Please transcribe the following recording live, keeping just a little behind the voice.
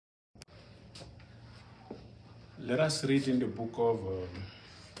Let us read in the book of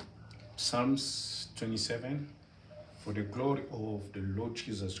Psalms 27. For the glory of the Lord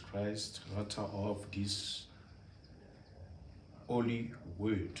Jesus Christ, author of this holy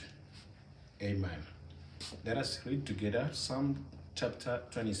word. Amen. Let us read together Psalm chapter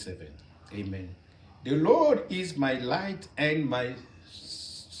 27. Amen. The Lord is my light and my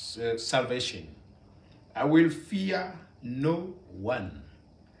salvation. I will fear no one.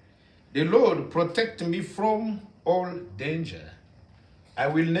 The Lord protect me from all danger. I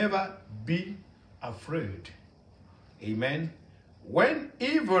will never be afraid. Amen. When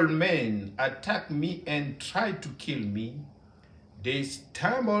evil men attack me and try to kill me, they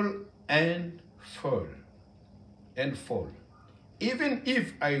stumble and fall. Even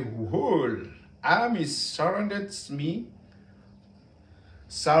if a whole army surrounds me,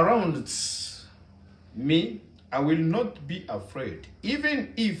 I will not be afraid.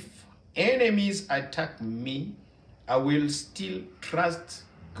 Even if enemies attack me, I will still trust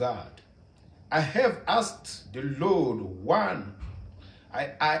God. I have asked the Lord I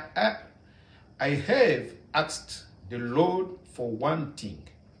have asked the Lord for one thing.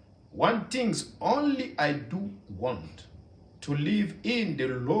 One thing only I do want, to live in the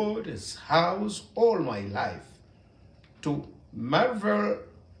Lord's house all my life, to marvel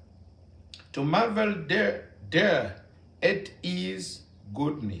there at his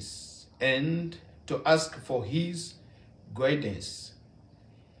goodness, and to ask for his guidance.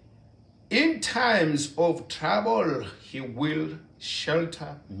 In times of trouble, he will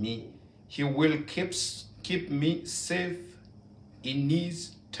shelter me. He will keep me safe in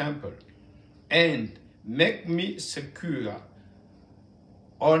his temple and make me secure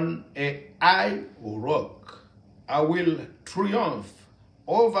on a high rock. I will triumph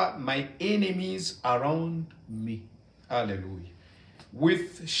over my enemies around me. Hallelujah.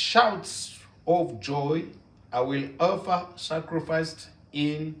 With shouts of joy, I will offer sacrifice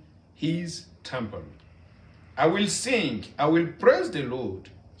in his temple. I will sing, I will praise the Lord.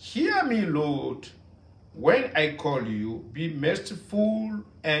 Hear me, Lord, when I call you. Be merciful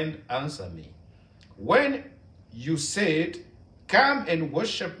and answer me. When you said, come and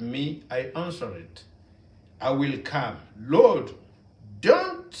worship me, I answered, I will come. Lord,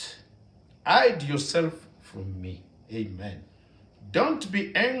 don't hide yourself from me. Amen. Don't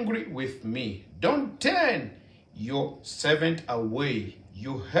be angry with me. Don't turn your servant away.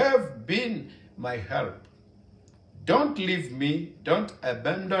 You have been my help. Don't leave me. Don't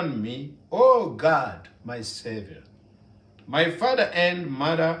abandon me. Oh God, my Savior. My father and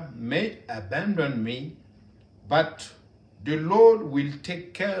mother may abandon me, but the Lord will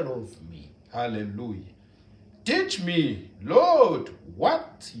take care of me. Hallelujah. Teach me, Lord,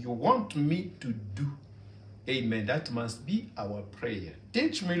 what you want me to do. Amen. That must be our prayer.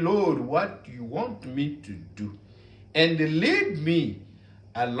 Teach me, Lord, what you want me to do, and lead me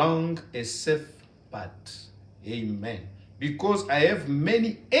along a safe path. Amen. Because I have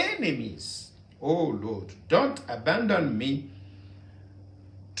many enemies. Oh Lord, don't abandon me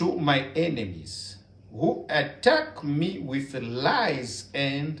to my enemies who attack me with lies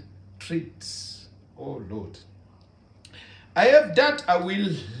and tricks. Oh Lord, I have that I will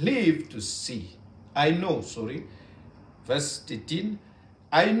live to see. Verse 18,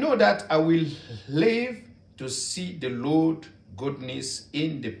 I know that I will live to see the Lord goodness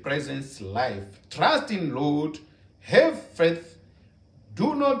in the present life. Trust in Lord, have faith,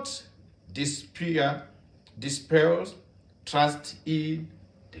 do not despair, trust in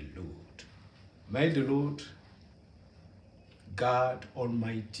the Lord. May the Lord God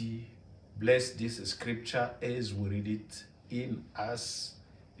Almighty bless this scripture as we read it in us,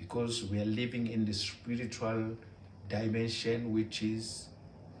 because we are living in the spiritual dimension, which is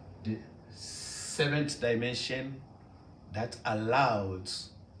the seventh dimension that allows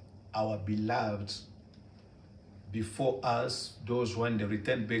our beloved before us, those when they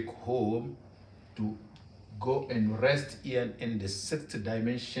return back home, to go and rest here in the sixth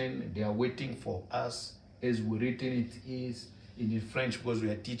dimension. They are waiting for us, as we written it is in French, because we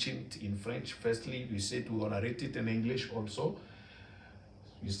are teaching it in French. Firstly, we said we want to read it in English also.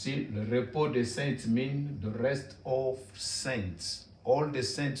 You see, le repos des saints means the rest of saints. All the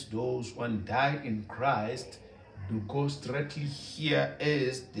saints, those one died in Christ, to go straightly here,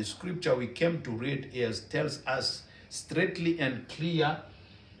 as the scripture we came to read here tells us straightly and clear.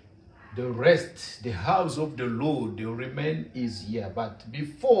 The rest, the house of the Lord, the remain is here. But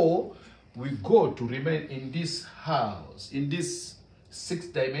before we go to remain in this house, in this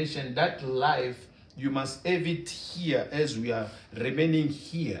sixth dimension, that life, you must have it here as we are remaining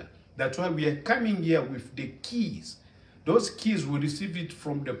here. That's why we are coming here with the keys. Those keys we receive it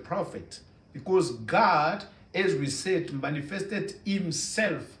from the prophet, because God as we said, manifested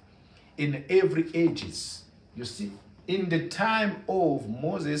himself in every ages. You see, in the time of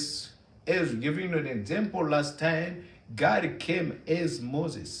Moses, as giving an example last time, God came as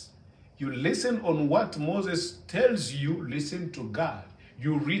Moses. You listen on what Moses tells you, listen to God.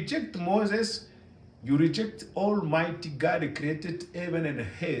 You reject Moses, you reject Almighty God who created heaven and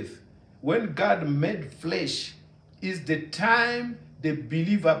earth. When God made flesh, is the time the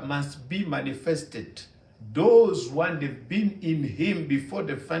believer must be manifested. Those one they've been in him before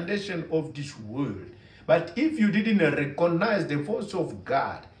the foundation of this world. But if you didn't recognize the voice of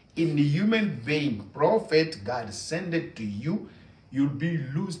God in the human being, prophet, God sent it to you, you'll be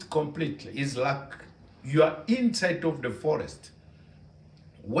loosed completely. It's like you are inside of the forest.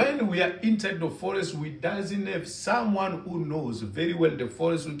 When we are inside the forest, we doesn't have someone who knows very well the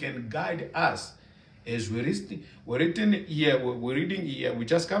forest who can guide us. As we're reading here, we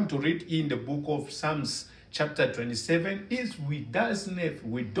just come to read in the book of Psalms chapter 27, we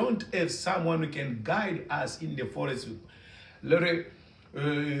don't have someone who can guide us in the forest.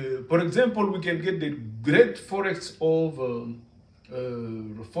 For example, we can get the great forest of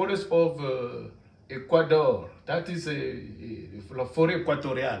Ecuador. That is La Forêt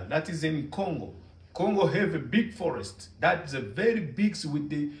Equatorial. That is in Congo. Congo have a big forest. That's a very big with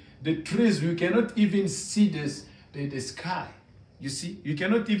the trees. You cannot even see the sky. You see, you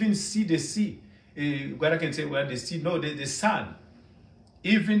cannot even see the sea. What I can say, well, the sea, no, the sun,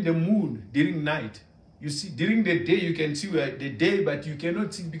 even the moon during night. You see, during the day you can see the day, but you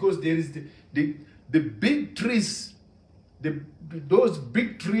cannot see because there is the big trees. Those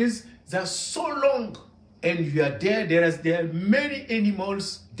big trees, they're so long, and you are there. There are many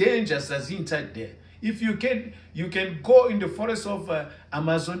animals, dangers as inside there. If you can go in the forest of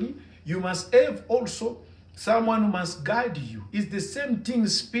Amazonia, you must have also someone who must guide you. It's the same thing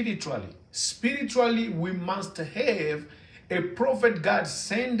spiritually. Spiritually, we must have a prophet God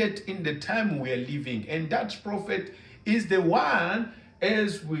sent it in the time we are living. And that prophet is the one,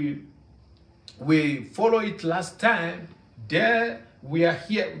 as we follow it last time, there we are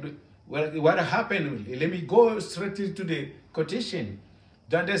here. Well, what happened? Let me go straight into the quotation.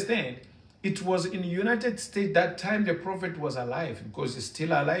 To understand, it was in the United States that time the prophet was alive, because he's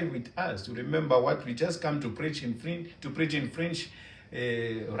still alive with us. To remember what we just come to preach in French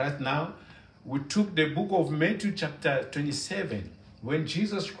right now. We took the book of Matthew chapter 27. When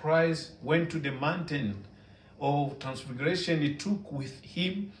Jesus Christ went to the mountain of transfiguration, he took with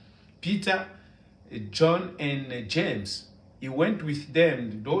him Peter, John, and James. He went with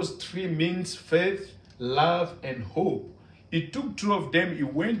them. Those three means faith, love, and hope. He took two of them. He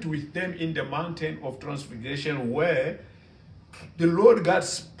went with them in the mountain of transfiguration, where the Lord God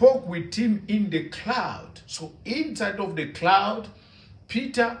spoke with him in the cloud. So inside of the cloud,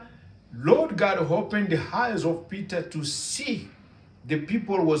 Lord God opened the eyes of Peter to see the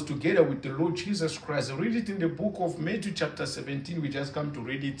people was together with the Lord Jesus Christ. Read it in the book of Matthew chapter 17. We just come to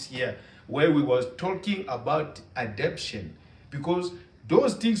read it here, where we was talking about adoption. Because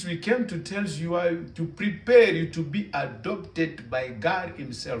those things we came to tell you are to prepare you to be adopted by God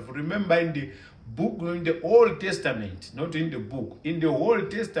himself. Remember in the book, in the Old Testament, not in the book, in the Old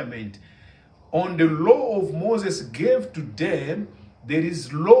Testament, on the law of Moses gave to them, there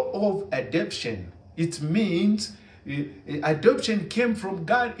is law of adoption. It means adoption came from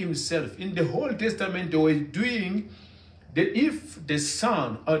God himself. In the Old Testament, they were doing if the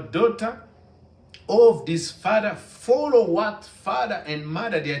son or daughter of this father follow what father and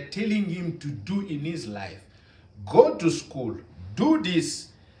mother they are telling him to do in his life. Go to school, do this,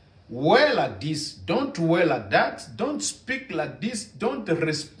 wear like this, don't wear like that, don't speak like this, don't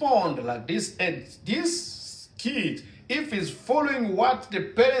respond like this. And this kid, if he's following what the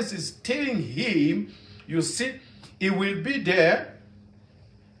parents is telling him, you see, he will be there,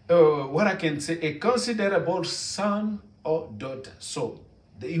 what I can say, a considerable son or daughter. So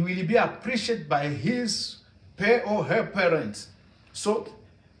he will be appreciated by his or her parents. So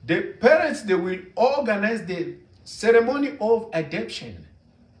the parents, they will organize the ceremony of adoption.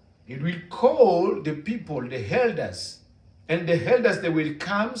 It will call the people, the elders, and the elders, they will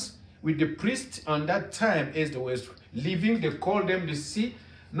come with the priest on that time as they were living. They call them to see,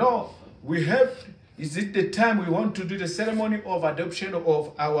 no, is it the time we want to do the ceremony of adoption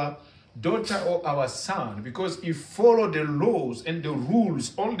of our daughter or our son? Because he followed the laws and the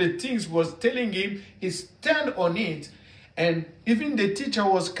rules, all the things was telling him, he stand on it. And even the teacher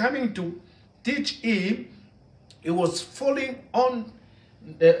was coming to teach him, he was following on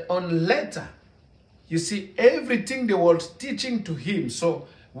letter. You see, everything they were teaching to him. So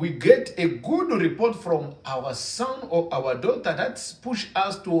we get a good report from our son or our daughter, that's push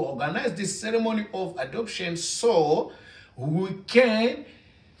us to organize this ceremony of adoption so we can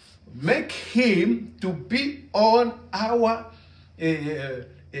make him to be on our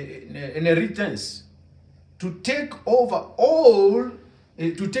inheritance, to take over all,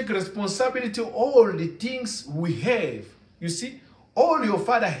 to take responsibility of all the things we have. You see, all your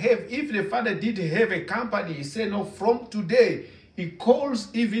father have. If the father did have a company, he said, no, from today, he calls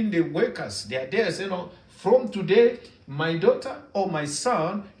even the workers. They are there, say, no, from today, my daughter or my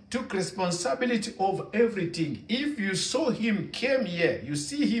son took responsibility of everything. If you saw him came here, you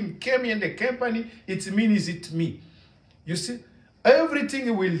see him came in the company, it means it's me. You see, everything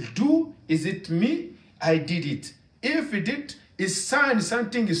he will do, is it me? I did it. If he did, he signed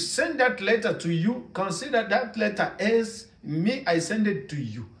something, he sent that letter to you, consider that letter as me, I send it to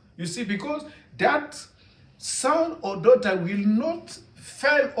you. You see, because that son or daughter will not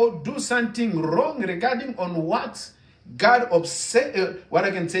fail or do something wrong regarding on what God what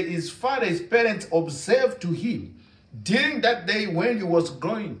I can say, his father, his parents observed to him during that day when he was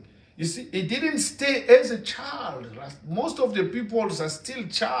growing. You see, he didn't stay as a child. Most of the people are still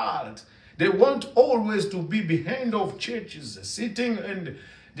child. They want always to be behind of churches, sitting in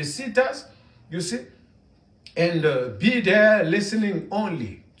the sitters, you see, and be there listening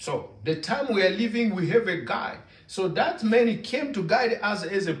only. So the time we are living, we have a guide. So that man, he came to guide us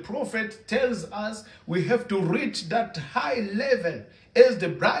as a prophet, tells us we have to reach that high level as the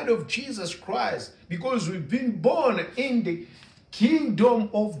bride of Jesus Christ, because we've been born in the kingdom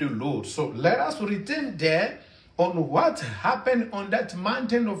of the Lord. So let us return there on what happened on that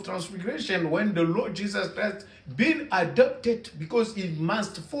mountain of transfiguration when the Lord Jesus Christ been adopted, because he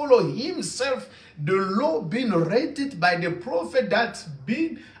must follow himself, the law being rated by the prophet that's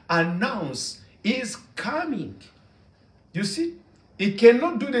been announced is coming. You see, he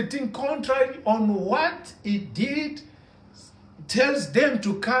cannot do the thing contrary on what he did, tells them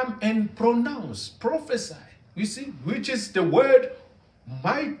to come and pronounce, prophesy. You see, which is the word,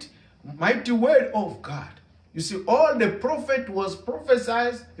 mighty word of God. You see, all the prophet was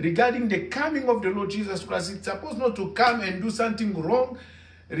prophesied regarding the coming of the Lord Jesus Christ. It's supposed not to come and do something wrong,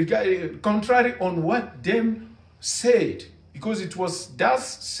 contrary on what them said, because it was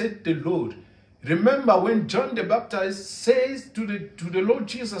thus said the Lord. Remember when John the Baptist says to the Lord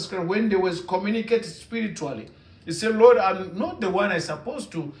Jesus Christ, when they was communicated spiritually, he said, Lord, I'm not the one I'm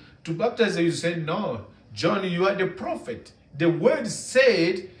supposed to baptize you. You said, no, John, you are the prophet. The word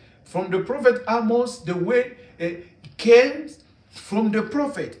said from the prophet Amos, the word came from the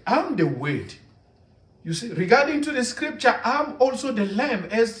prophet. I'm the word. You see, regarding to the scripture, I'm also the lamb,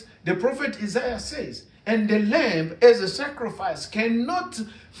 as the prophet Isaiah says. And the lamb as a sacrifice cannot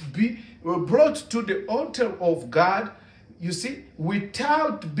be brought to the altar of God, you see,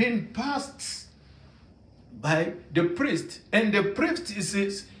 without being passed by the priest. And the priest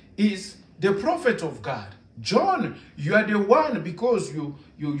is the prophet of God. John, you are the one, because you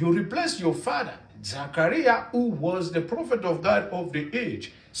replaced your father, Zachariah, who was the prophet of God of the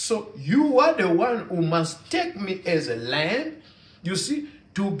age. So you are the one who must take me as a lamb, you see,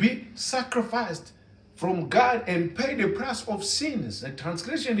 to be sacrificed from God and pay the price of sins, the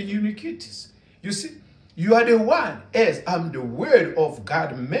transgression, the iniquities. You see, you are the one, as I'm the word of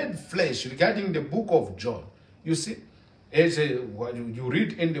God made flesh, regarding the book of John. You see, as what you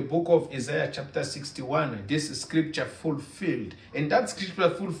read in the book of Isaiah chapter 61, this scripture fulfilled. And that scripture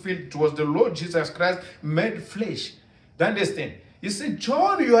fulfilled, it was the Lord Jesus Christ made flesh. Do you understand? You see,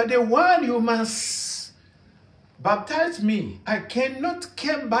 John, you are the one, you must baptize me. I cannot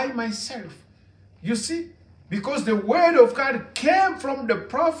come by myself. You see, because the word of God came from the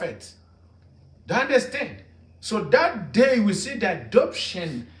prophet. Do you understand? So that day we see the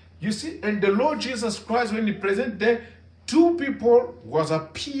adoption. You see, and the Lord Jesus Christ, when he presented there, two people was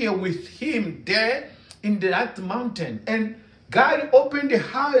appear with him there in that mountain. And God opened the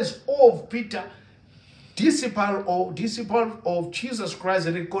eyes of Peter, disciple of Jesus Christ,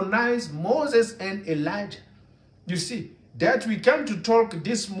 recognized Moses and Elijah. You see, that we came to talk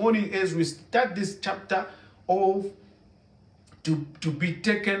this morning as we start this chapter of to be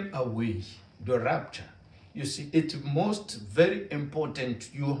taken away, the rapture. You see, it's most very important.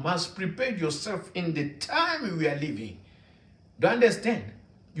 You must prepare yourself in the time we are living. Do you understand?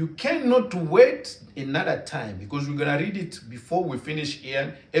 You cannot wait another time, because we're going to read it before we finish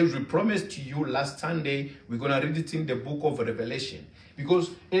here. As we promised to you last Sunday, we're going to read it in the book of Revelation. Because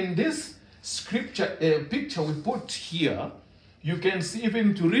in this scripture, picture we put here, you can see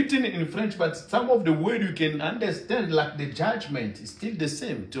even written in French, but some of the word you can understand, like the judgment, is still the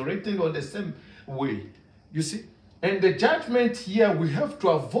same, to written on the same way. You see, And the judgment here, we have to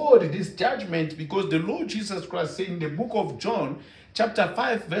avoid this judgment, because the Lord Jesus Christ said in the book of John, chapter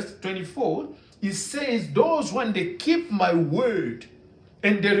 5, verse 24, he says, those when they keep my word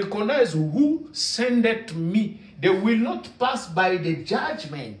and they recognize who sent me, they will not pass by the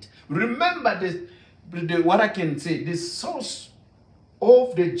judgment. Remember what I can say, the source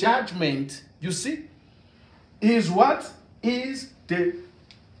of the judgment, you see, is what? Is the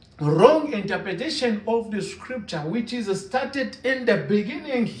wrong interpretation of the scripture, which is started in the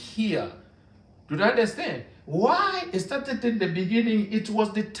beginning here. Do you understand? Why it started in the beginning? It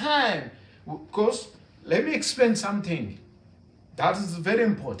was the time. Because, let me explain something. That is very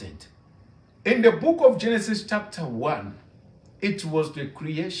important. In the book of Genesis chapter 1, it was the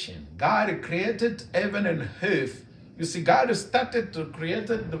creation. God created heaven and earth. You see, God started to create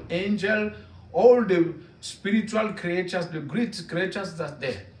the angel, all the spiritual creatures, the great creatures that are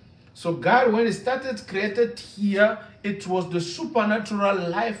there. So God, when he started created here, it was the supernatural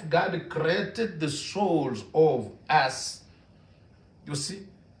life. God created the souls of us. You see?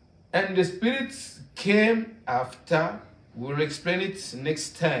 And the spirits came after. We'll explain it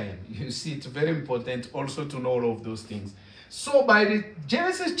next time. You see, it's very important also to know all of those things. So by the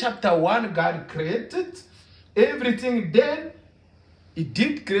Genesis chapter 1, God created everything. Then he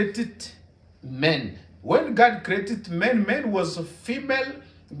did create men. When God created men, man was female,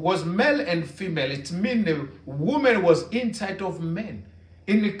 was male and female. It means the woman was inside of man.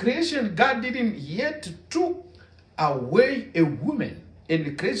 In the creation, God didn't yet took away a woman. In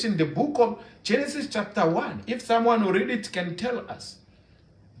the creation, the book of Genesis chapter 1, if someone who read it can tell us.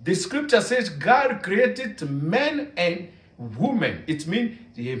 The scripture says God created men and women. It means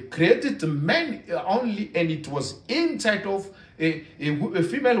he created men only, and it was inside of a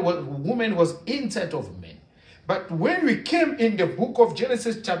female woman was inside of men. But when we came in the book of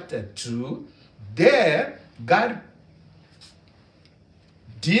Genesis chapter 2, there God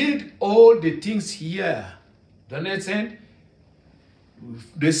did all the things here. Do you understand?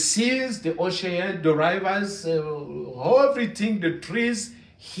 The seas, the ocean, the rivers, everything, the trees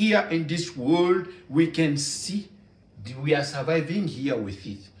here in this world, we can see. We are surviving here with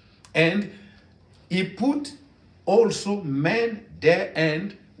it. And he put also men there,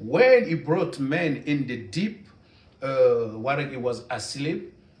 and when he brought men in the deep, what it was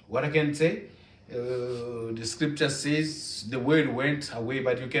asleep, what I can say, the scripture says the word went away,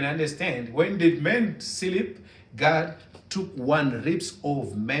 but you can understand, when the men sleep, God took one ribs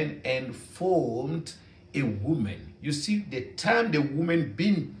of man and formed a woman. You see, the time the woman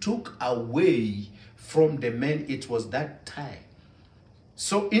being took away from the man, it was that time.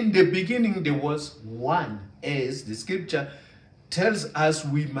 So in the beginning, there was one, as the scripture tells us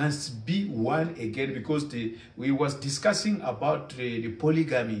we must be one again, because we was discussing about the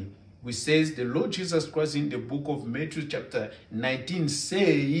polygamy. We says the Lord Jesus Christ in the book of Matthew chapter 19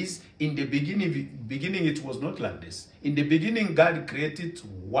 says, in the beginning it was not like this. In the beginning, God created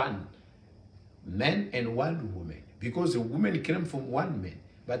one man and one woman, because the woman came from one man.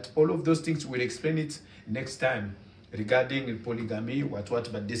 But all of those things, we'll explain it next time regarding polygamy, what.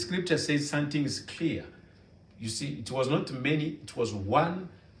 But the scripture says something is clear. You see, it was not many, it was one.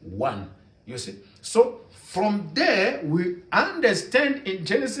 You see? So from there, we understand in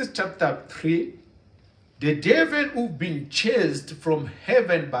Genesis chapter 3, the devil who been chased from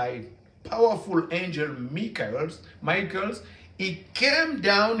heaven by powerful angel Michael, he came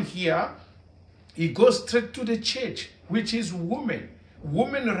down here, he goes straight to the church, which is woman.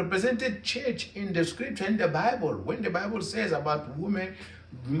 Woman represented church in the scripture, in the Bible. When the Bible says about women,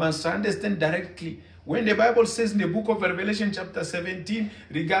 we must understand directly. When the Bible says in the book of Revelation chapter 17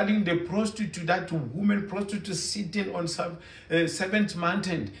 regarding the prostitute, that woman prostitute sitting on seventh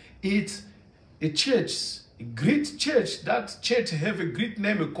mountain, it's a church, a great church. That church have a great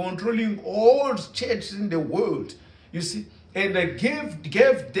name, controlling all churches in the world. You see, and I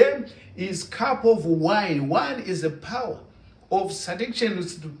gave them his cup of wine. Wine is a power of seduction,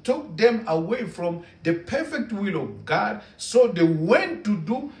 to take them away from the perfect will of God. So they went to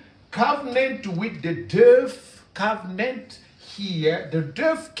do covenant with the deaf. Covenant here, the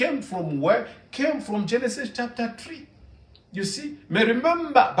deaf came from where? Came from Genesis chapter 3. You see,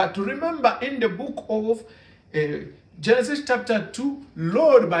 but remember in the book of Genesis chapter 2,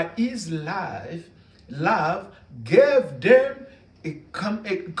 Lord by his love gave them a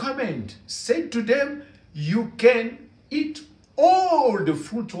command, said to them, you can eat all the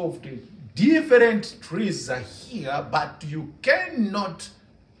fruit of the different trees are here, but you cannot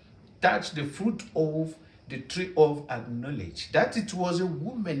touch the fruit of the tree of knowledge. That it was a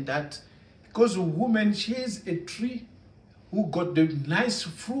woman that, because a woman, she is a tree who got the nice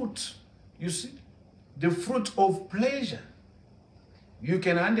fruit, you see. the fruit of pleasure. You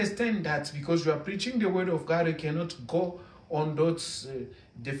can understand that because you are preaching the word of God. You cannot go on those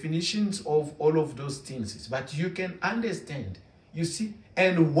definitions of all of those things, but you can understand. You see,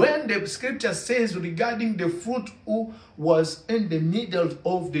 and when the scripture says regarding the fruit who was in the middle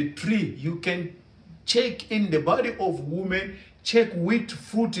of the tree, you can check in the body of woman, check which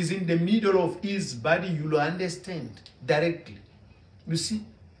fruit is in the middle of his body, you will understand directly. You see,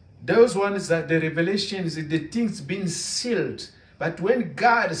 those ones that the revelations, the things being sealed. But when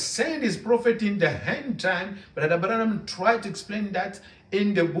God sent his prophet in the end time, Brother Branham tried to explain that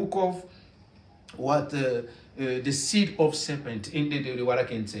in the book of the seed of serpent, in the what I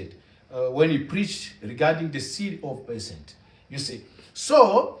can say, when he preached regarding the seed of peasant. You see,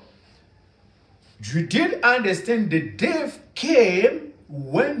 so you did understand the death came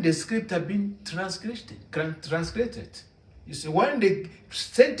when the script had been translated. You see, when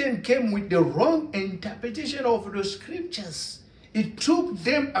Satan came with the wrong interpretation of the scriptures, it took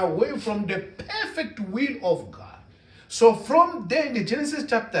them away from the perfect will of God. So from there, in Genesis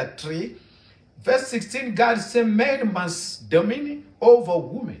chapter 3, verse 16, God said, man must dominate over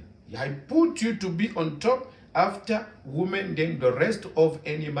woman. I put you to be on top after woman, then the rest of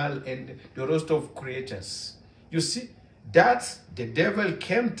animal and the rest of creatures. You see, that the devil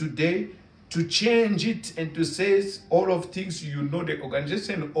came today to change it and to say all of things, you know, the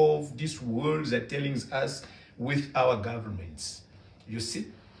organization of this world are telling us with our governments. You see,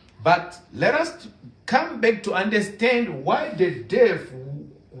 but let us come back to understand why the death,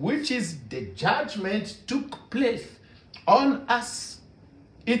 which is the judgment, took place on us.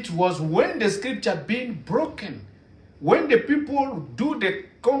 It was when the scripture being broken, when the people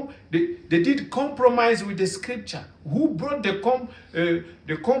they did compromise with the scripture. Who brought the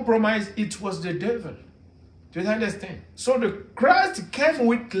compromise? It was the devil. Do you understand? So the Christ came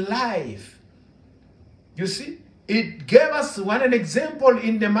with life. You see, it gave us an example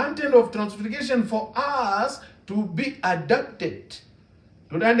in the mountain of transfiguration for us to be adopted.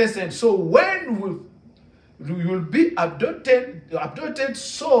 Do you understand? So when we will be adopted,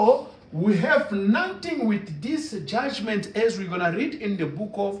 so we have nothing with this judgment, as we're going to read in the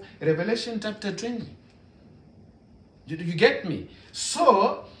book of Revelation chapter 20. You get me?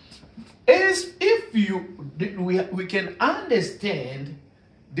 So, as if we can understand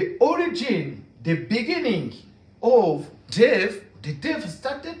the origin, the beginning of death, the death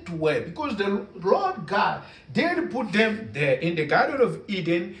started to where? Because the Lord God did put them there in the Garden of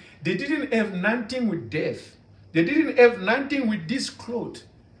Eden. They didn't have nothing with death. They didn't have nothing with this cloth.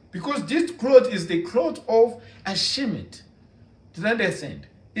 Because this cloth is the cloth of Ashimit. Do you understand?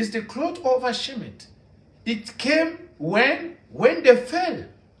 It's the cloth of Ashimit. It came when they fell.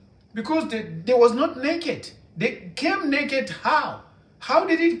 Because they was not naked. They came naked how? How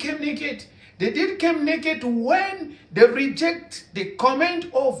did it come naked? They did come naked when they reject the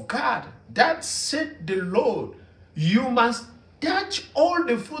command of God. That said the Lord, you must touch all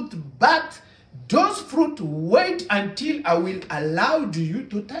the fruit, but those fruit, wait until I will allow you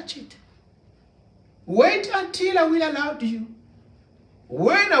to touch it. Wait until I will allow you.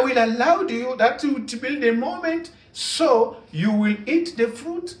 When I will allow you, that will be the moment, so you will eat the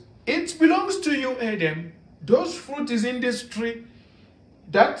fruit. It belongs to you, Adam. Those fruit is in this tree.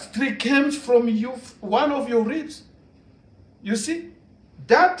 That tree comes from you, one of your ribs. You see,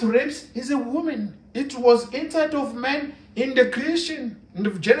 that ribs is a woman. It was inside of man in the creation,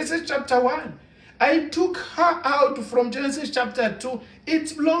 in Genesis chapter 1. I took her out from Genesis chapter 2.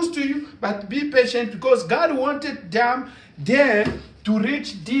 It belongs to you, but be patient because God wanted them there to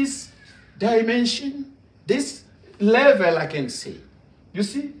reach this dimension, this level, I can say. You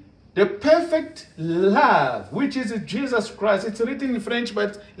see, the perfect love, which is Jesus Christ. It's written in French,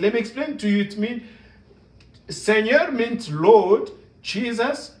 but let me explain to you. It means, Seigneur means Lord,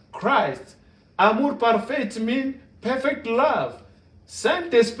 Jesus Christ. Amour parfait means perfect love.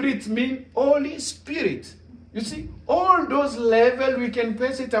 Saint-Esprit means Holy Spirit. You see, all those levels, we can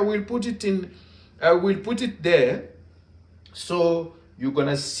pass it. I will put it there. So you're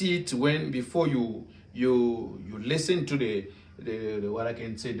gonna see it before you listen to the what I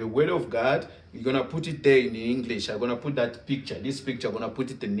can say, the word of God. You're gonna put it there in English. I'm gonna put that picture. This picture, I'm gonna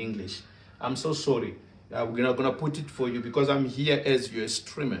put it in English. I'm so sorry. We're not gonna put it for you because I'm here as your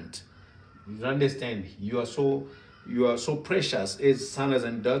instrument. You understand? You are so precious as sons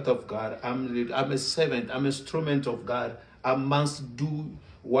and daughters of God. I'm a servant. I'm an instrument of God. I must do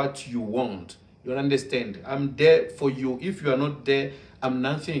what you want. You understand? I'm there for you. If you are not there, I'm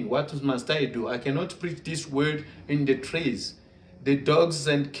nothing. What must I do? I cannot preach this word in the trees. The dogs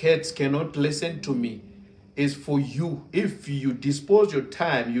and cats cannot listen to me. is for you. If you dispose your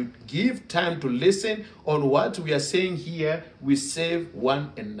time, you give time to listen on what we are saying here, we save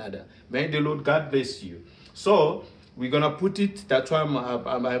one another. May the Lord God bless you. So we're going to put it, that's why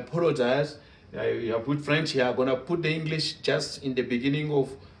I apologize. I put French here. I'm going to put the English just in the beginning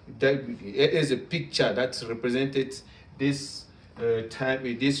of that. It is a picture that's represented this time,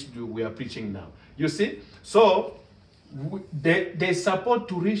 this we are preaching now. You see? So they're supposed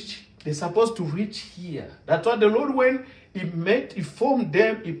to reach here. That's what the Lord, when he formed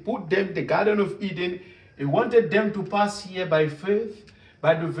them, he put them in the Garden of Eden. He wanted them to pass here by faith,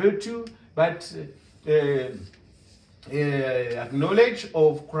 by the virtue, but knowledge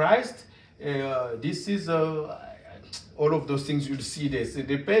of Christ. This is all of those things you'll see this.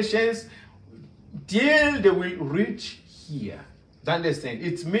 The patience till they will reach here. Do you understand?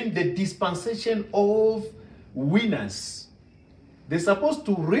 It means the dispensation of winners. They're supposed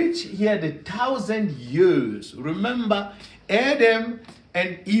to reach here the 1,000 years. Remember, Adam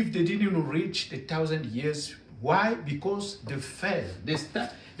and Eve, they didn't reach the 1,000 years. Why? Because they fell.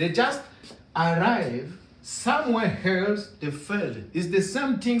 They just arrived somewhere else, they failed. It's the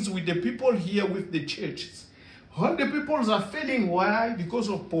same things with the people here with the churches. All the people are failing. Why? Because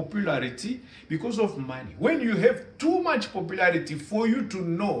of popularity, because of money. When you have too much popularity, for you to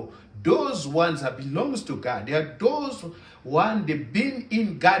know those ones that belongs to God, they are those ones they've been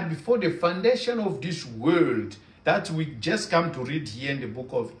in God before the foundation of this world. That we just come to read here in the book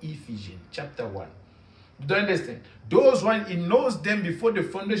of Ephesians, chapter 1. Do you understand? Those ones, he knows them before the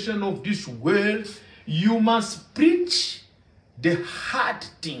foundation of this world. You must preach the hard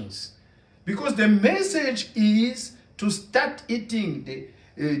things. Because the message is to start eating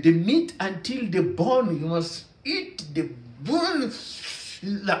the meat until the bone. You must eat the bone.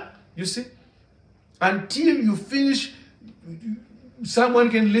 You see? Until you finish,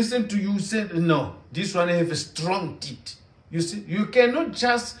 someone can listen to you say, no, this one have a strong teeth. You see? You cannot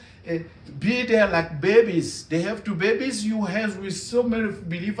just be there like babies. They have to babies. You have with so many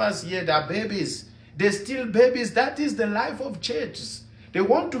believers here that are babies. They're still babies. That is the life of churches. They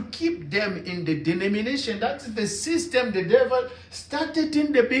want to keep them in the denomination. That's the system the devil started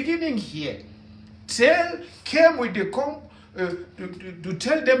in the beginning here. Came with the to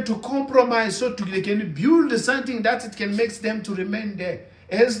tell them to compromise so they can build something that it can make them to remain there.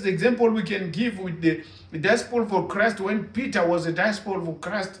 As the example we can give with the gospel for Christ, when Peter was a gospel for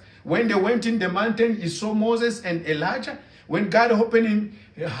Christ, when they went in the mountain, he saw Moses and Elijah. When God opened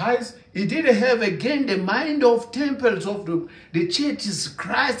his eyes, he didn't have again the mind of temples of the churches,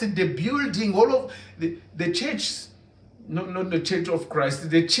 Christ, the building, all of the churches. Not the church of Christ,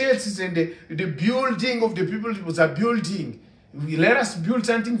 the churches and the building of the people was a building. Let us build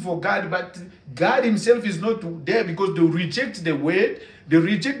something for God, but God himself is not there because they reject the word, they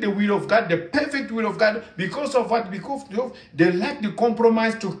reject the will of God, the perfect will of God. Because of what? Because they like the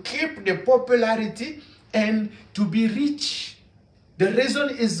compromise to keep the popularity and to be rich. The reason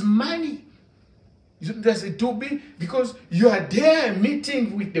is money. Does it to be because you are there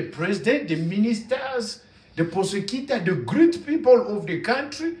meeting with the president, the ministers, the prosecutor, the great people of the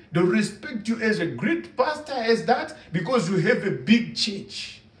country. They respect you as a great pastor, as that, because you have a big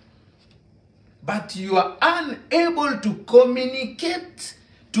church. But you are unable to communicate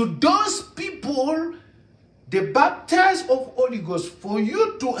to those people the baptism of Holy Ghost. For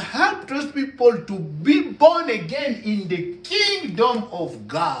you to help those people to be born again in the kingdom of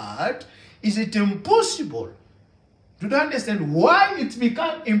God, is it impossible? Do you understand why it's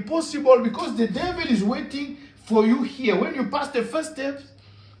become impossible? Because the devil is waiting for you here. When you pass the first step,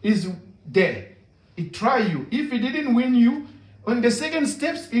 is there. It try you. If it didn't win you, on the second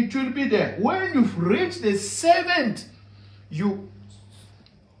steps, it will be there. When you reach the seventh, you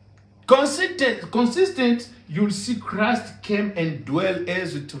consistent, you'll see Christ came and dwell,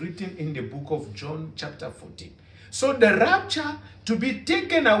 as it's written in the book of John chapter 14. So the rapture to be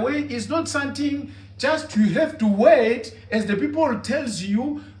taken away is not something just you have to wait, as the people tells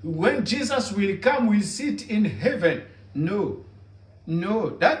you, when Jesus will come, we'll sit in heaven. No,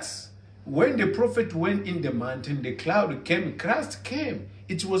 that's when the prophet went in the mountain, the cloud came, Christ came.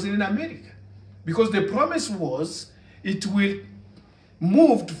 It was in America. Because the promise was, it will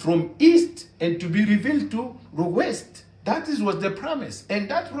moved from east and to be revealed to the west. That was the promise. And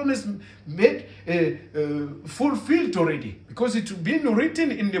that promise made fulfilled already. Because it's been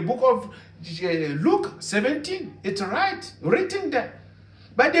written in the book of Luke 17. It's written there.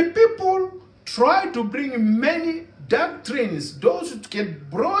 But the people try to bring many doctrines, those who can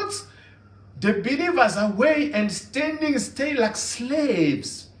brought the believers away and stay like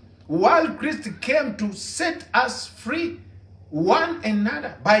slaves, while Christ came to set us free. one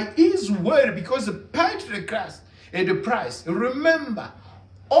another by his word, because the price and the price. Remember,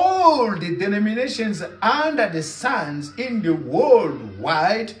 all the denominations under the suns in the world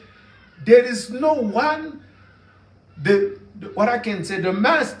wide, there is no one, what I can say, the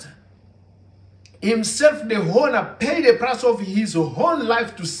master himself, the owner, paid the price of his own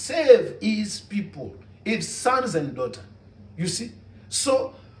life to save his people, his sons and daughters. You see?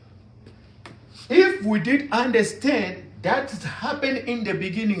 So, if we did understand that happened in the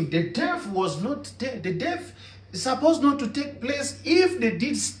beginning, the death was not there. The death is supposed not to take place if they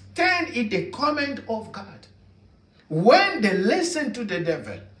did stand in the command of God. When they listen to the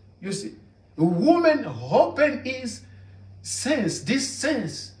devil, you see, a woman opened his sense, this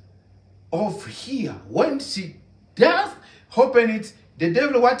sense of here. When she does open it, the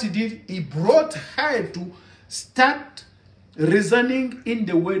devil, what he did, he brought her to start reasoning in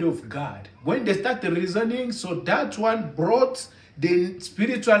the word of God. When they started reasoning, so that one brought the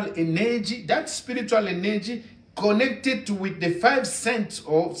spiritual energy, that spiritual energy connected with the five sense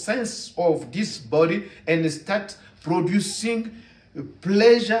of this body, and start producing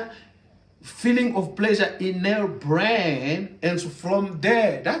pleasure, feeling of pleasure in their brain. And so from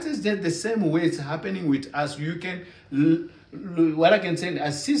there, that is just the same way it's happening with us. You can, what I can say,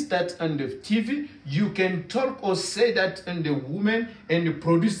 assist that on the TV. You can talk or say that on the woman, and you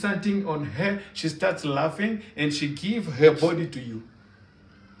produce something on her. She starts laughing and she gives her body to you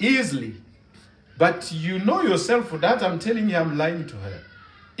easily. But you know yourself for that. I'm telling you, I'm lying to her.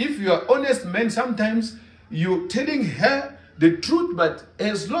 If you are honest man, sometimes you're telling her the truth, but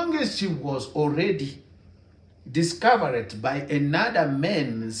as long as she was already discovered by another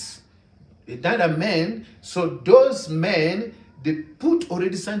man, so those men, they put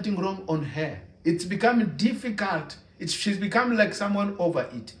already something wrong on her. It's becoming difficult. She's become like someone over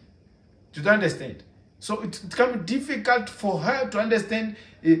it. Do you understand? So it's becoming difficult for her to understand,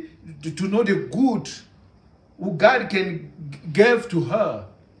 to know the good who God can give to her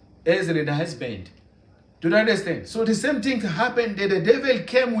as a husband. Do you understand? So the same thing happened that the devil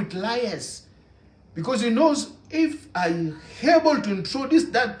came with liars. Because he knows, if I able to introduce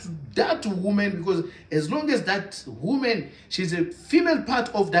that woman, because as long as that woman, she's a female part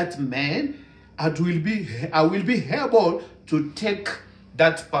of that man, I will be able to take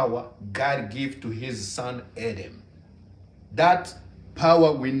that power God gave to his son Adam. That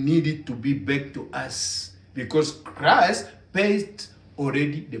power, we need it to be back to us, because Christ paid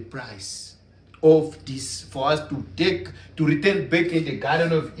already the price of this for us to return back in the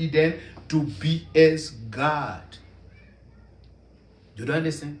Garden of Eden to be as God. Do you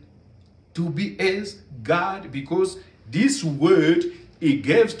understand? To be as God, because this word he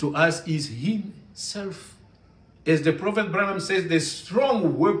gives to us is himself. As the prophet Branham says, the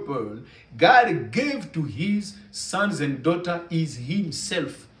strong weapon God gave to his sons and daughters is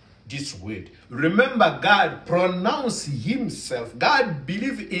himself. This word. Remember, God pronounced himself. God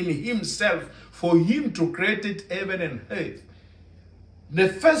believed in himself for him to create heaven and earth. The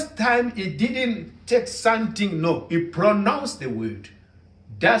first time he didn't take something, no, he pronounced the word.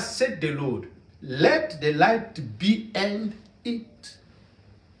 Thus said the Lord, let the light be, and it.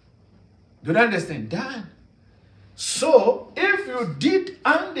 Do you understand? Done. So, if you did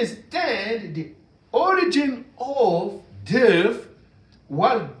understand the origin of death,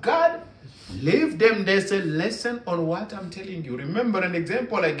 while God leave them, there's a lesson on what I'm telling you. Remember an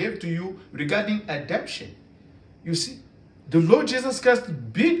example I gave to you regarding adoption. You see, the Lord Jesus Christ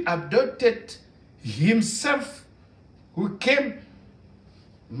being adopted himself, who came,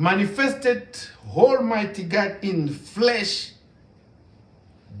 manifested Almighty God in flesh.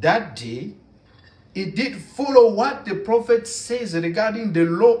 That day, he did follow what the prophet says regarding the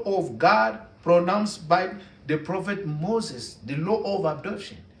law of God pronounced by the prophet Moses, the law of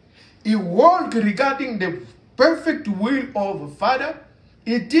adoption. He walked regarding the perfect will of the Father.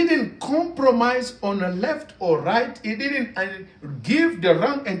 He didn't compromise on the left or right. He didn't give the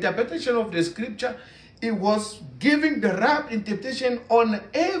wrong interpretation of the scripture. He was giving the right interpretation on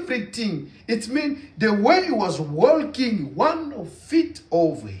everything. It means the way he was walking, 1 feet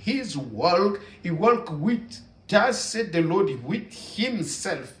of his walk, he walked with, just said the Lord, with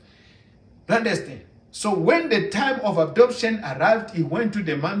himself. Understand? So when the time of adoption arrived, he went to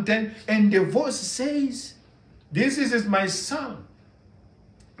the mountain, and the voice says, this is my son,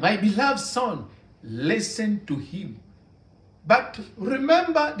 my beloved son, listen to him. But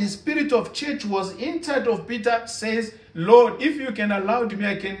remember, the spirit of church was inside of Peter, says, Lord, if you can allow me,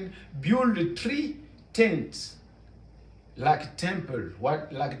 I can build 3 tents, like temple,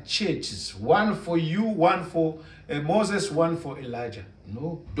 like churches, 1 for you, 1 for Moses, 1 for Elijah.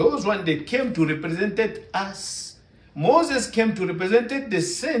 No, those ones, they came to represent us. Moses came to represent the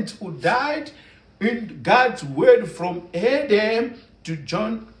saint who died in God's word from Adam to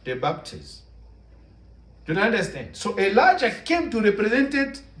John the Baptist. Do you understand? So Elijah came to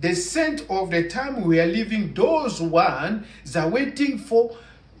represent the saint of the time we are living, those ones that are waiting for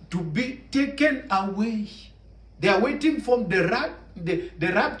to be taken away. They are waiting for the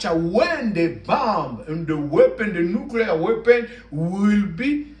rapture, when the bomb and the weapon, the nuclear weapon, will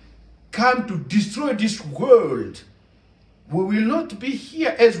be come to destroy this world. We will not be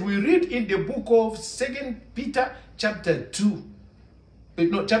here, as we read in the book of 2 Peter chapter 2.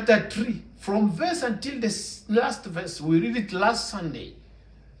 No, chapter 3. From verse until the last verse. We read it last Sunday.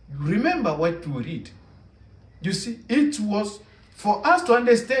 Remember what we read. You see, it was for us to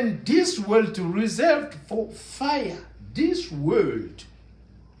understand this world to reserve for fire. This world.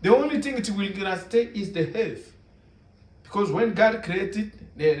 The only thing it will gonna stay is the earth. Because when God created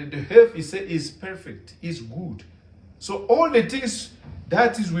the earth, he said is perfect, is good. So all the things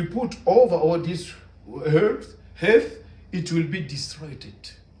that is we put over all this earth, it will be destroyed.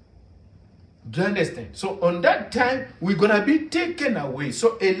 Do you understand? So on that time, we're going to be taken away.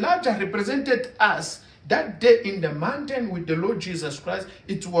 So Elijah represented us that day in the mountain with the Lord Jesus Christ.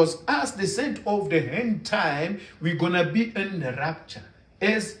 It was us, the saint of the end time, we're going to be in the rapture.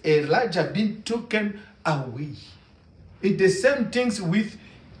 As Elijah being taken away. It's the same things with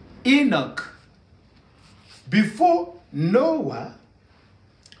Enoch. Before Noah,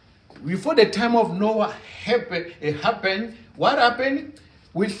 before the time of Noah happened, what happened?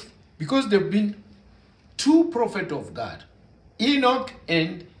 Because there have been two prophets of God, Enoch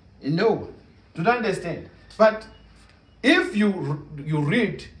and Noah. Do you understand? But if you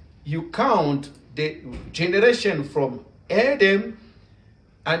read, you count the generation from Adam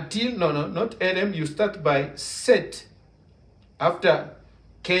until, not Adam, you start by Seth. After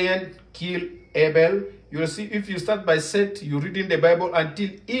Cain killed Abel, you'll see, if you start by Seth, you read in the Bible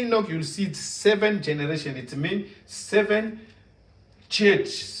until Enoch, you'll see 7 generations. It means 7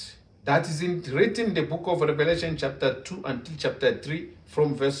 churches. That is written in the book of Revelation chapter 2 until chapter 3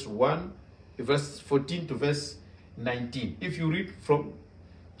 from verse 14 to verse 19. If you read from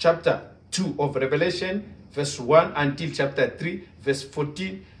chapter 2 of Revelation, verse 1 until chapter 3, verse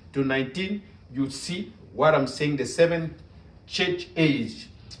 14 to 19, you see what I'm saying, the 7 church age.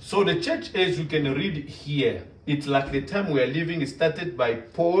 So the church age you can read here. It's like the time we are living. It started by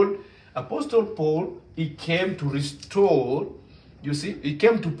Paul. Apostle Paul, he came to restore. You see, he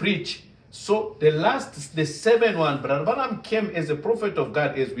came to preach. So the 7th one, Brother Branham came as a prophet of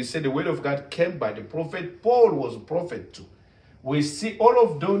God. As we said, the word of God came by the prophet. Paul was a prophet too. We see all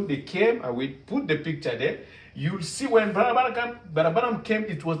of them, they came, and we put the picture there. You'll see when Brother Branham came,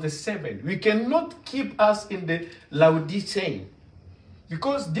 it was the 7th. We cannot keep us in the Laodicean.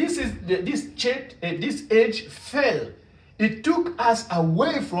 Because this age fell. It took us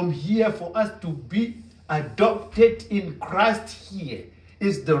away from here for us to be adopted in Christ. Here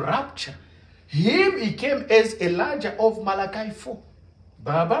is the rapture. He came as Elijah of Malachi 4.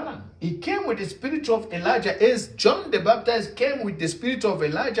 Barabanam, he came with the spirit of Elijah, as John the Baptist came with the spirit of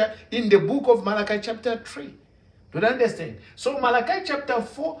Elijah in the book of Malachi chapter 3. Do you understand? So Malachi chapter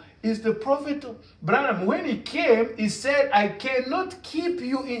 4 is the prophet of Branham. When he came, he said, I cannot keep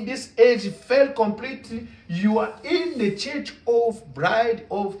you in this age, fell completely. You are in the church of bride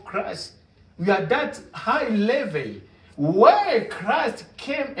of Christ. We are that high level where Christ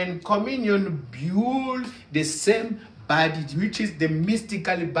came and communion built the same body, which is the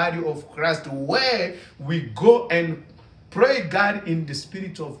mystical body of Christ, where we go and pray God in the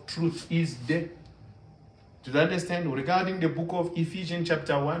spirit of truth is there. Do you understand? Regarding the book of Ephesians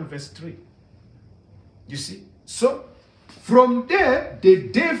chapter 1 verse 3. You see? So, from there,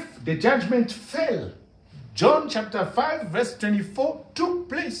 the judgment fell. John chapter 5 verse 24 took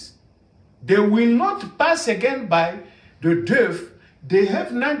place. They will not pass again by the death. They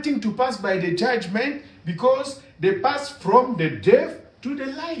have nothing to pass by the judgment, because they pass from the death to the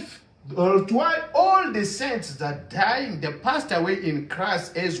life. Why all the saints that dying, they passed away in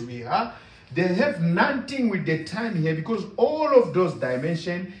Christ as we are, they have nothing with the time here, because all of those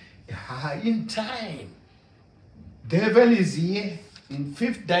dimensions are in time. Devil is here in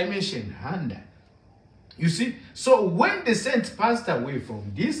 5th dimension, under. You see? So when the saints passed away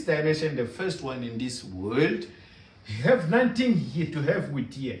from this dimension, the first one in this world, you have nothing here to have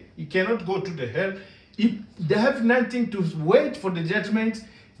with here. You cannot go to the hell. They have nothing to wait for the judgment,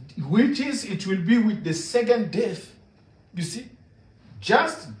 which is, it will be with the second death. You see?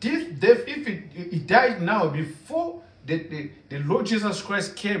 Just this death, if it died now, before the Lord Jesus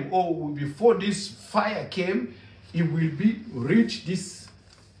Christ came, or before this fire came, it will be reach this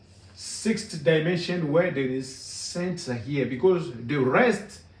 6th dimension where there is saints are here, because the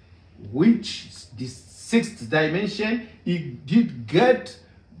rest, which is the sixth dimension, he did got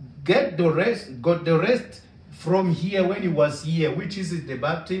the rest from here when he was here, which is the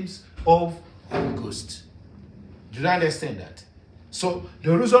baptism of Holy Ghost. Do you understand that? So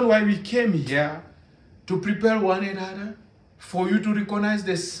the reason why we came here, to prepare one another, for you to recognize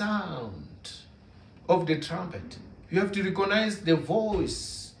the sound of the trumpet. You have to recognize the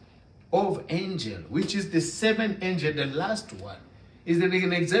voice of angel, which is the seventh angel, the last one. Is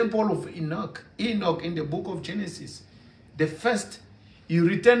an example of Enoch. Enoch in the book of Genesis. The first, he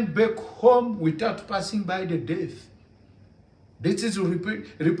returned back home without passing by the death. This is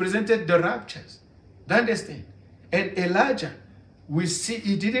represented the raptures. Do you understand? And Elijah, we see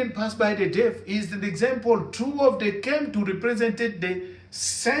he didn't pass by the death. Is an example. Two of them came to represent the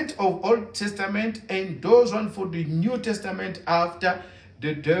saint of Old Testament, and those one for the New Testament after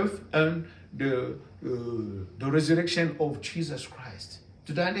the death and the resurrection of Jesus Christ.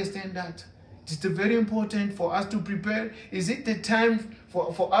 Do you understand that? It's very important for us to prepare. Is it the time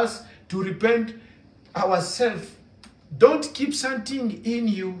for us to repent ourselves? Don't keep something in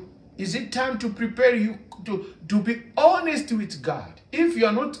you. Is it time to prepare you to be honest with God? If you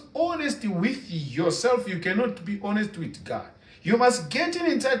are not honest with yourself, you cannot be honest with God. You must get in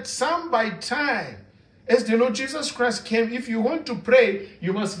inside some by time. As the Lord Jesus Christ came, if you want to pray,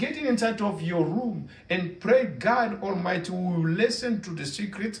 you must get inside of your room and pray. God Almighty will listen to the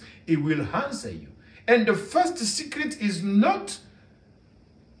secrets. He will answer you. And the first secret is not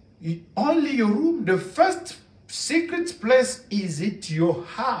only your room. The first secret place is it your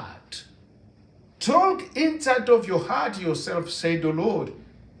heart. Talk inside of your heart yourself. Say, the Lord,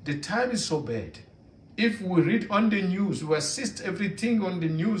 the time is so bad. If we read on the news, we assist everything on the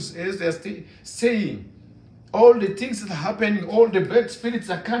news as they're saying, all the things that are happening, all the bad spirits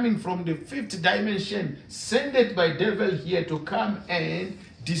are coming from the fifth dimension, sent it by devil here to come and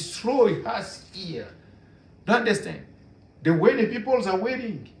destroy us here. Do you understand? The way the peoples are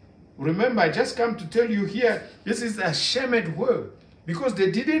waiting. Remember, I just come to tell you here, this is a shamed word, because they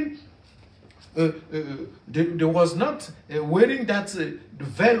didn't, there was not wearing that the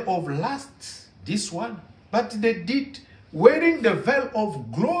veil of lust, this one, but they did wearing the veil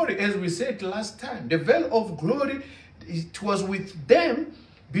of glory, as we said last time. The veil of glory, it was with them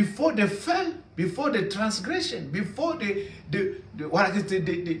before they fell, before the transgression, before the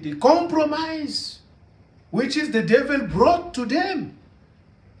compromise, which is the devil brought to them.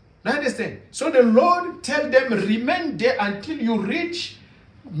 Now understand? So the Lord tell them, remain there until you reach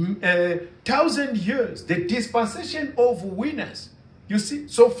 1,000 years, the dispensation of winners. You see?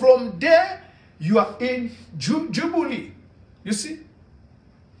 So from there, you are in Jubilee. You see?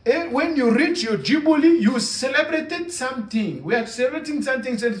 And when you reach your Jubilee, you celebrated something. We are celebrating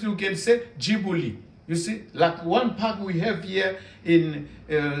something so you can say Jubilee. You see? Like one park we have here in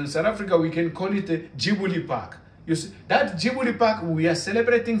South Africa, we can call it a Jubilee Park. You see? That Jubilee Park, we are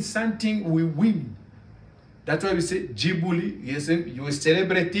celebrating something we win. That's why we say Jubilee. Yes, you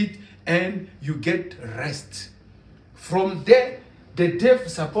celebrate it and you get rest. From there, the deaf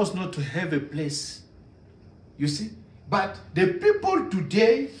is supposed not to have a place. You see? But the people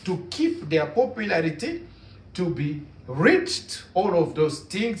today, to keep their popularity, to be reached, all of those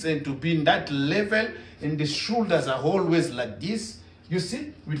things, and to be in that level, and the shoulders are always like this, you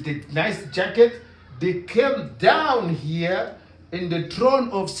see, with the nice jacket, they came down here in the throne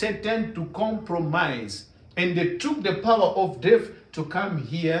of Satan to compromise. And they took the power of death to come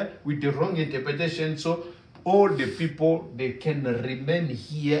here with the wrong interpretation. So all the people, they can remain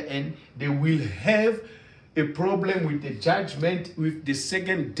here and they will have a problem with the judgment, with the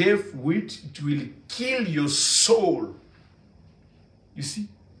second death, which it will kill your soul. You see?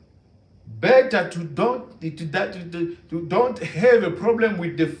 Better to don't have a problem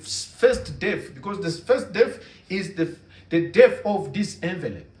with the first death, because the first death is the death of this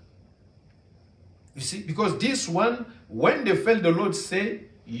envelope. You see? Because this one, when they fell, the Lord said,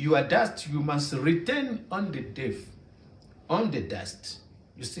 you are dust, you must return on the death, on the dust.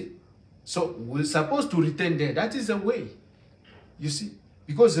 You see? So we're supposed to return there. That is the way. You see?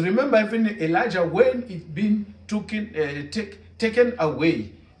 Because remember, even Elijah, when it been taken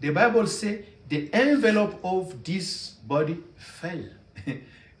away, the Bible says the envelope of this body fell. Do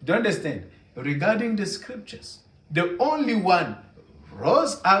you understand? Regarding the scriptures, the only one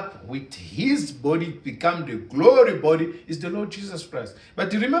rose up with his body, become the glory body, is the Lord Jesus Christ.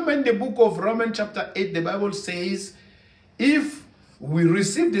 But remember, in the book of Romans chapter 8, the Bible says, if we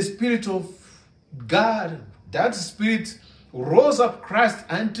receive the Spirit of God, that Spirit rose up Christ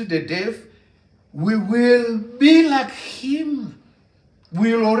unto the death, we will be like him.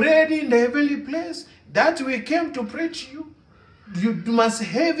 We are already in the heavenly place. that we came to preach you. You must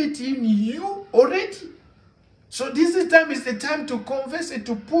have it in you already. So this time is the time to confess and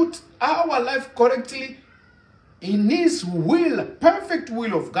to put our life correctly in His will, perfect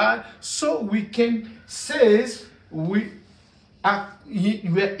will of God, so we can say we are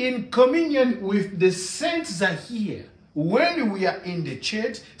in communion with the saints that are here. When we are in the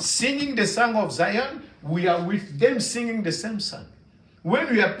church singing the song of Zion, we are with them singing the same song. When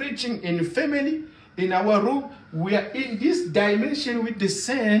we are preaching in family, in our room, we are in this dimension with the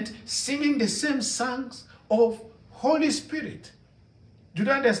saints singing the same songs of Holy Spirit. Do you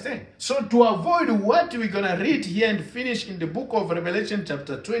understand? So to avoid what we're going to read here and finish in the book of Revelation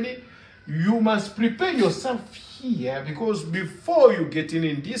chapter 20, you must prepare yourself here, because before you get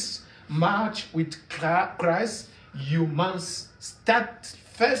in this march with Christ, you must start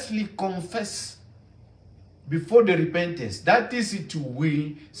firstly confess before the repentance. That is, it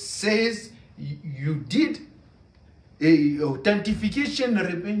will says you did a authentication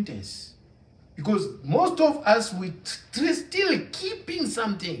repentance. Because most of us, we still keeping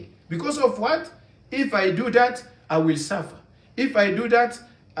something. Because of what? If I do that, I will suffer. If I do that,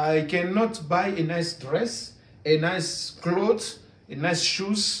 I cannot buy a nice dress, a nice clothes, a nice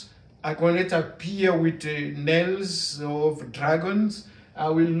shoes. I cannot appear with nails of dragons. I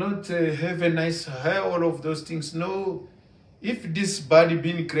will not have a nice hair, all of those things. No. If this body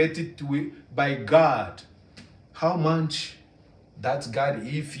being created by God, how much that God,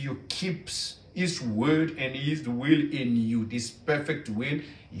 if you keep His word and His will in you, this perfect will,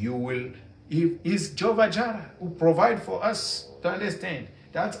 you will, is Jehovah Jireh who provide for us to understand.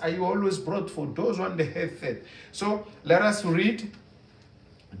 That's how you always brought for those who have faith. So let us read.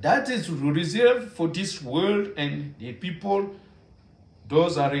 That is reserved for this world and the people.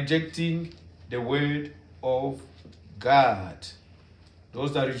 Those are rejecting the word of God.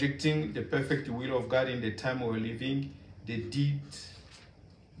 Those that are rejecting the perfect will of God in the time we're living, they did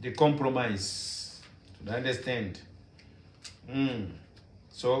the compromise. Do you understand?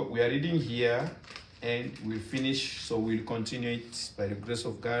 So we are reading here and we'll finish. So we'll continue it by the grace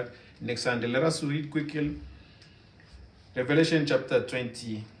of God next Sunday. Let us read quickly Revelation chapter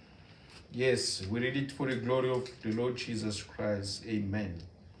 20. Yes, we read it for the glory of the Lord Jesus Christ. Amen.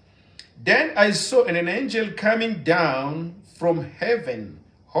 Then I saw an angel coming down from heaven,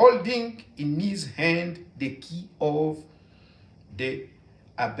 holding in his hand the key of the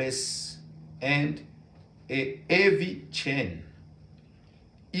abyss and a heavy chain.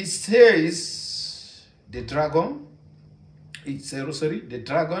 It says the dragon,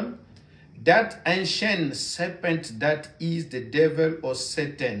 that ancient serpent that is the devil or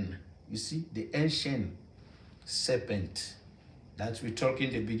Satan. You see, the ancient serpent that we talked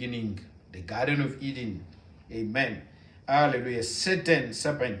in the beginning, the Garden of Eden. Amen. Hallelujah. Satan,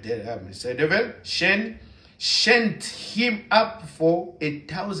 serpent, the devil, sent him up for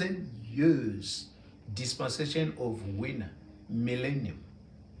 1,000 years. Dispensation of winter, millennium.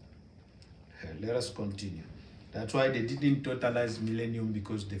 Let us continue. That's why they didn't totalize millennium,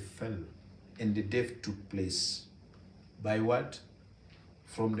 because they fell and the death took place. By what?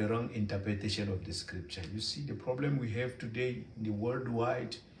 From the wrong interpretation of the scripture. You see, the problem we have today in the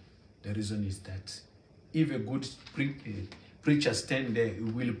worldwide, the reason is that if a good preacher stand there, he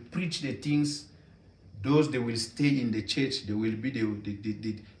will preach the things, those they will stay in the church, they will be the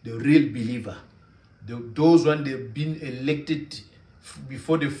real believer. Those when they've been elected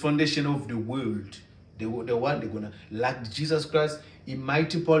before the foundation of the world, the one they're gonna, like Jesus Christ, he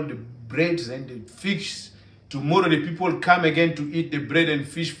multiplied the breads and the fish. Tomorrow the people come again to eat the bread and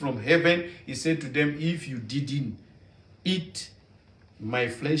fish from heaven. He said to them, if you didn't eat my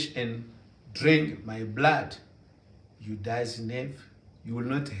flesh and drink my blood, you die in hell. You will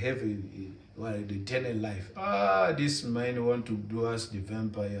not have the eternal life. This man want to do us the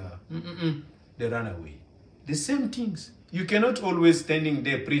vampire. They run away. The same things. You cannot always standing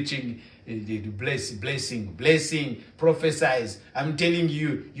there preaching the blessing, prophesize. I'm telling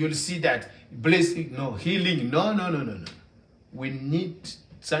you, you'll see that blessing, no, healing, no. We need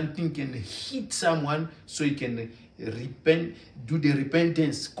something can hit someone so he can repent, do the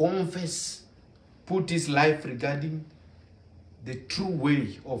repentance, confess, put his life regarding the true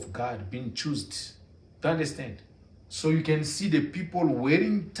way of God being chosen. Do you understand? So you can see the people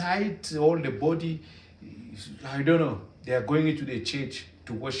wearing tight, all the body, I don't know, they are going into the church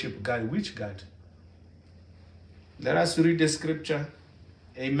to worship God. Which God? Let us read the scripture.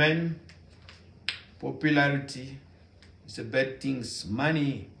 Amen. Popularity is a bad things.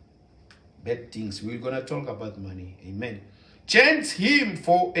 Money, bad things. We're going to talk about money. Amen. Chains him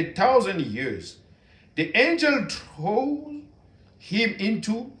for 1,000 years. The angel threw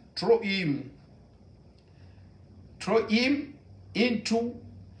him throw him into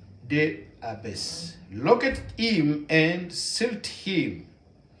the abyss, locked him and sealed him,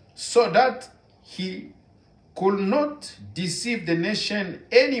 so that he could not deceive the nation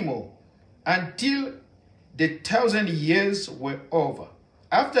anymore until the 1,000 years were over.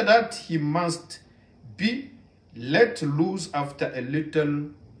 After that, he must be let loose after a little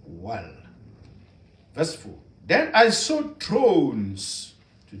while. Verse 4. Then I saw thrones.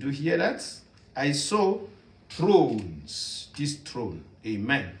 Did you hear that? I saw thrones. This throne.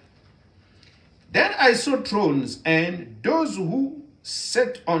 Amen. Then I saw thrones, and those who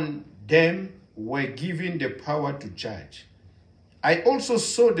sat on them were given the power to judge. I also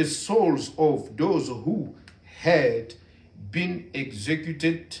saw the souls of those who had been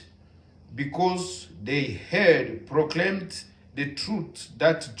executed because they had proclaimed the truth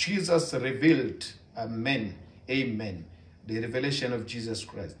that Jesus revealed. Amen. Amen. The revelation of Jesus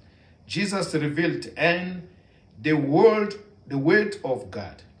Christ. Jesus revealed and the word of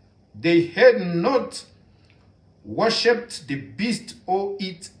God. They had not worshipped the beast or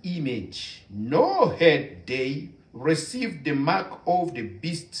its image, nor had they received the mark of the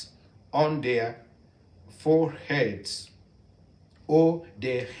beast on their foreheads or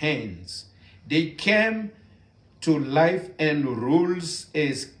their hands. They came to life and rules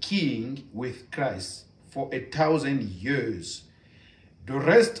as king with Christ for 1,000 years. The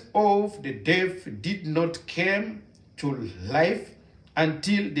rest of the dead did not come to life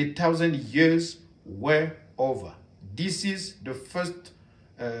until the 1,000 years were over. This is the first,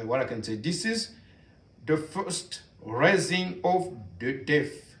 this is the first rising of the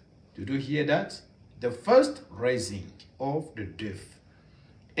dead. Did you hear that? The first rising of the dead.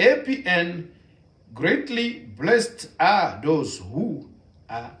 Happy and greatly blessed are those who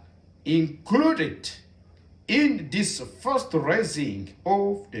are included in this first rising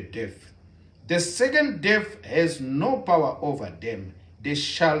of the dead. The second death has no power over them. They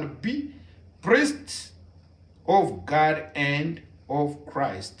shall be priests of God and of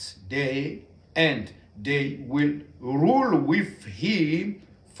Christ. They will rule with him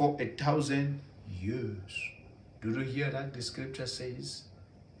for 1,000 years. Do you hear that? The scripture says,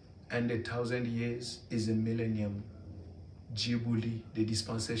 and 1,000 years is a millennium, Jubilee, the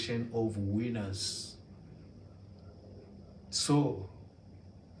dispensation of winners. So,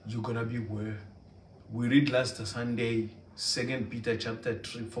 you're gonna be where? We read last Sunday, 2 Peter chapter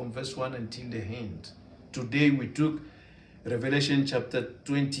 3, from verse 1 until the end. Today we took Revelation chapter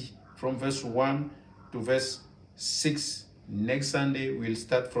 20, from verse 1 to verse 6. Next Sunday we'll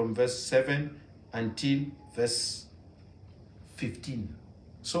start from verse 7 until verse 15.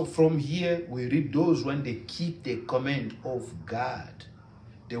 So from here we read those when they keep the command of God,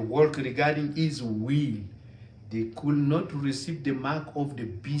 the work regarding his will. They could not receive the mark of the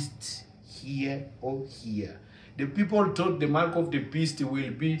beast here or here. The people thought the mark of the beast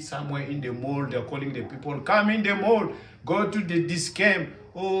will be somewhere in the mall. They're calling the people, come in the mall, go to the discount,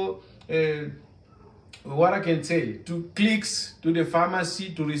 or what I can say, to clicks to the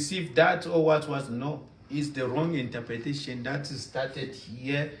pharmacy to receive that or what was. No, it's the wrong interpretation that started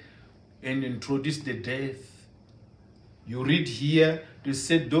here and introduced the death. You read here, they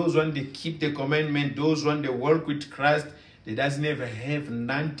said those when they keep the commandment, those when they work with Christ, they doesn't ever have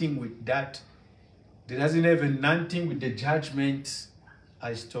nothing with that. They doesn't have nothing with the judgment.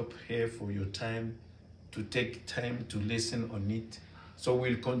 I stop here for your time to take time to listen on it. So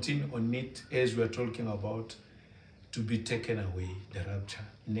we'll continue on it as we're talking about to be taken away, the rapture,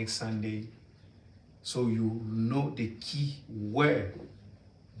 next Sunday. So you know the key where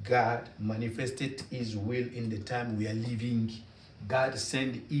God manifested his will in the time we are living. God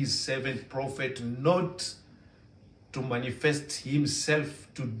sent his servant prophet not to manifest himself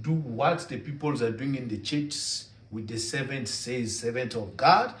to do what the people are doing in the churches with the servant says, servant of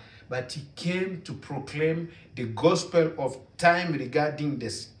God, but he came to proclaim the gospel of time regarding the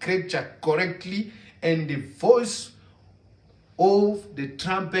scripture correctly, and the voice of the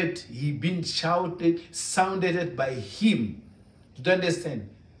trumpet he been sounded by him. Do you understand?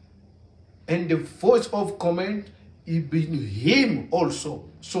 And the voice of command he been him also.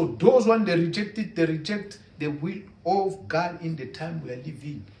 So those when they reject it, they reject the will of God in the time we are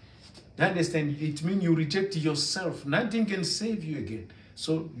living. You understand? It means you reject yourself. Nothing can save you again.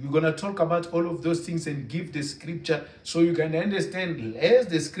 So you're going to talk about all of those things and give the scripture so you can understand, as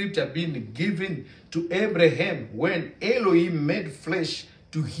the scripture being given to Abraham when Elohim made flesh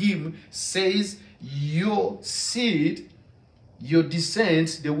to him, says your seed, your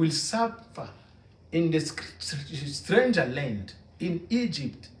descendants, they will suffer in the stranger land, in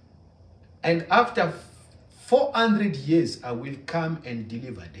Egypt. And after 400 years, I will come and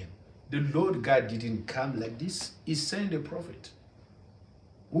deliver them. The Lord God didn't come like this. He sent a prophet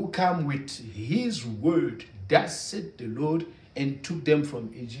who came with his word. Thus said the Lord, and took them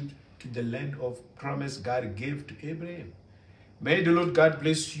from Egypt to the land of promise God gave to Abraham. May the Lord God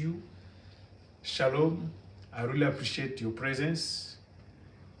bless you. Shalom. I really appreciate your presence.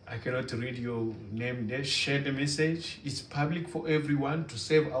 I cannot read your name there. Share the message. It's public for everyone to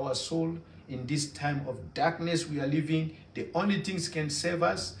save our soul in this time of darkness we are living. The only things can save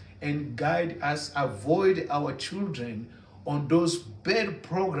us and guide us, avoid our children on those bad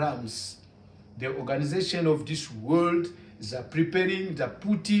programs the organization of this world is preparing, they're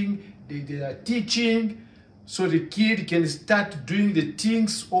putting, they are teaching, so the kid can start doing the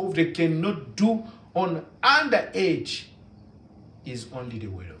things of they cannot do on underage. Is only the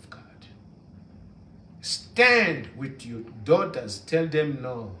word of God. Stand with your daughters. Tell them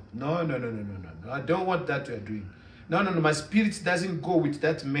no. I don't want that we are doing. No, my spirit doesn't go with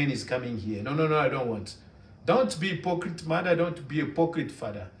that man is coming here. No, I don't want. Don't be hypocrite mother. Don't be hypocrite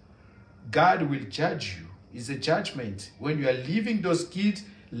father. God will judge you. It's a judgment. When you are leaving those kids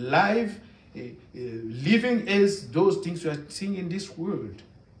live, living as those things we are seeing in this world.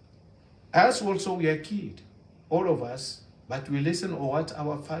 Us also, we are kids. All of us. But we listen to what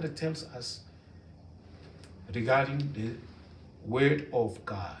our Father tells us regarding the word of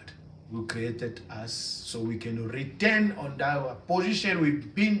God, who created us so we can return on our position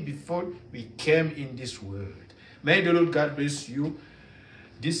we've been before we came in this world. May the Lord God bless you.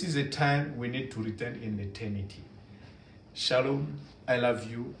 This is a time we need to return in eternity. Shalom. I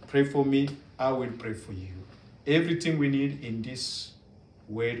love you. Pray for me. I will pray for you. Everything we need in this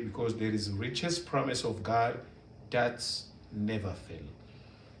word, because there is the richest promise of God that's never fail.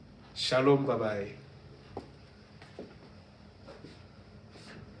 Shalom. Bye-bye.